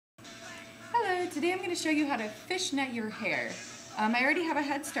today I'm going to show you how to fishnet your hair. I already have a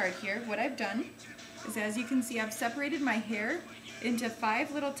head start here. What I've done is, as you can see, I've separated my hair into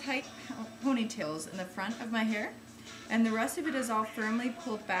 5 little tight ponytails in the front of my hair, and the rest of it is all firmly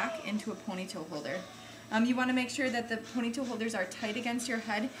pulled back into a ponytail holder. You want to make sure that the ponytail holders are tight against your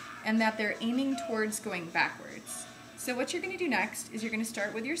head and that they're aiming towards going backwards. So what you're going to do next is you're going to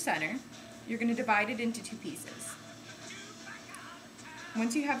start with your center. You're going to divide it into 2 pieces.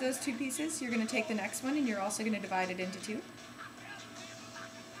 Once you have those 2 pieces, you're going to take the next one and you're also going to divide it into 2.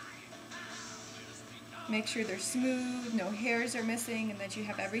 Make sure they're smooth, no hairs are missing, and that you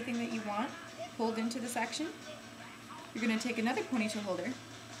have everything that you want pulled into the section. You're going to take another ponytail holder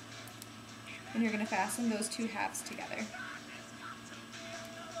and you're going to fasten those 2 halves together.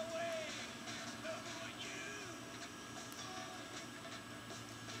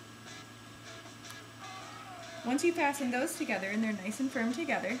 Once you fasten those together and they're nice and firm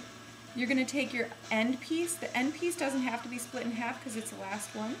together, you're going to take your end piece. The end piece doesn't have to be split in half because it's the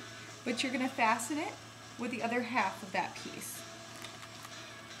last one, but you're going to fasten it with the other half of that piece.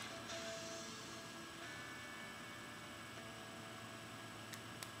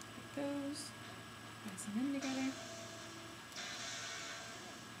 Take those, fasten them together.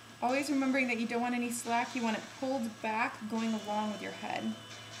 Always remembering that you don't want any slack, you want it pulled back going along with your head.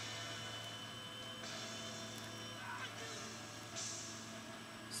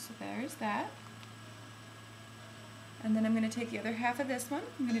 So there's that. And then I'm going to take the other half of this one.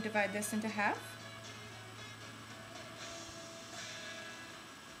 I'm going to divide this into half.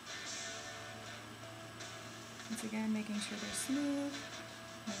 Once again, making sure they're smooth,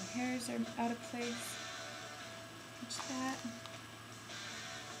 no hairs are out of place. Touch that.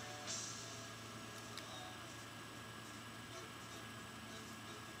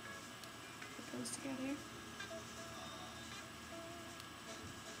 Put those together.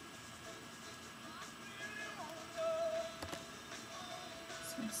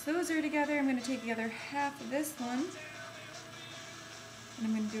 So once those are together, I'm going to take the other half of this one, and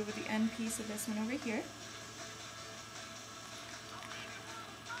I'm going to do it with the end piece of this one over here.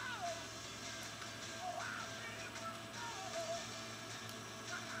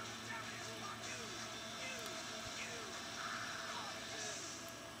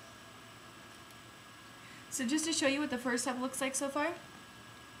 So just to show you what the first step looks like so far,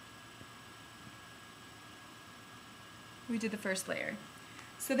 we did the first layer.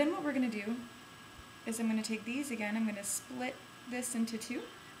 So then what we're going to do is I'm going to take these again, I'm going to split this into 2.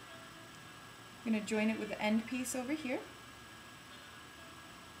 I'm going to join it with the end piece over here.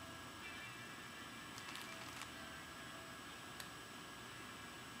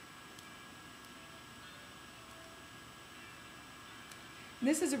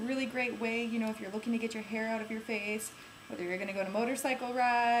 This is a really great way, you know, if you're looking to get your hair out of your face, whether you're going to go on a motorcycle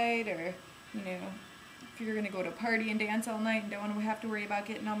ride or, you know, if you're going to go to a party and dance all night and don't want to have to worry about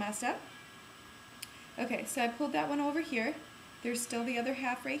getting all messed up. Okay, so I pulled that one over here. There's still the other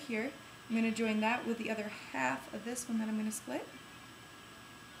half right here. I'm going to join that with the other half of this one that I'm going to split.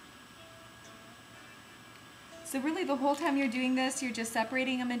 So really the whole time you're doing this, you're just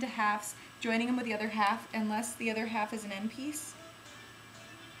separating them into halves, joining them with the other half, unless the other half is an end piece.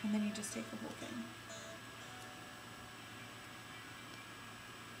 And then you just take the whole thing.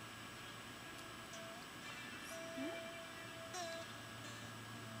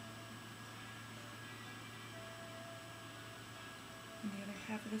 And the other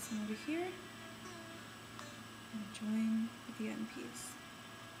half of this one over here. And join with the end piece.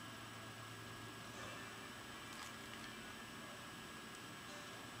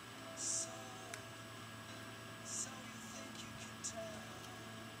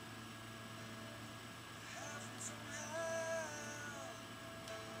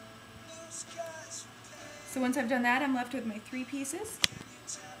 So once I've done that, I'm left with my 3 pieces.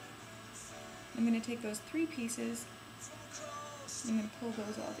 I'm going to take those 3 pieces and I'm going to pull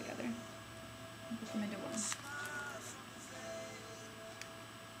those all together and put them into one.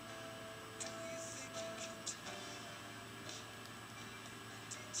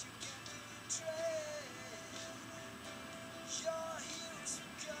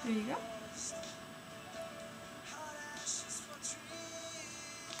 There you go.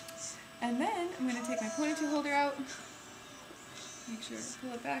 And then I'm going to take my ponytail holder out, make sure to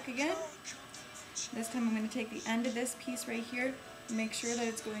pull it back again. This time I'm going to take the end of this piece right here and make sure that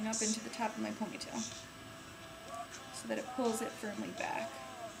it's going up into the top of my ponytail so that it pulls it firmly back.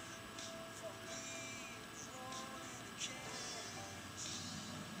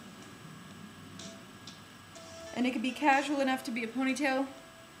 And it could be casual enough to be a ponytail,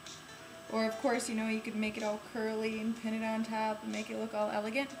 or of course, you know, you could make it all curly and pin it on top and make it look all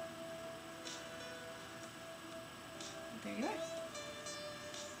elegant. there you are.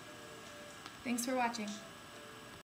 Thanks for watching.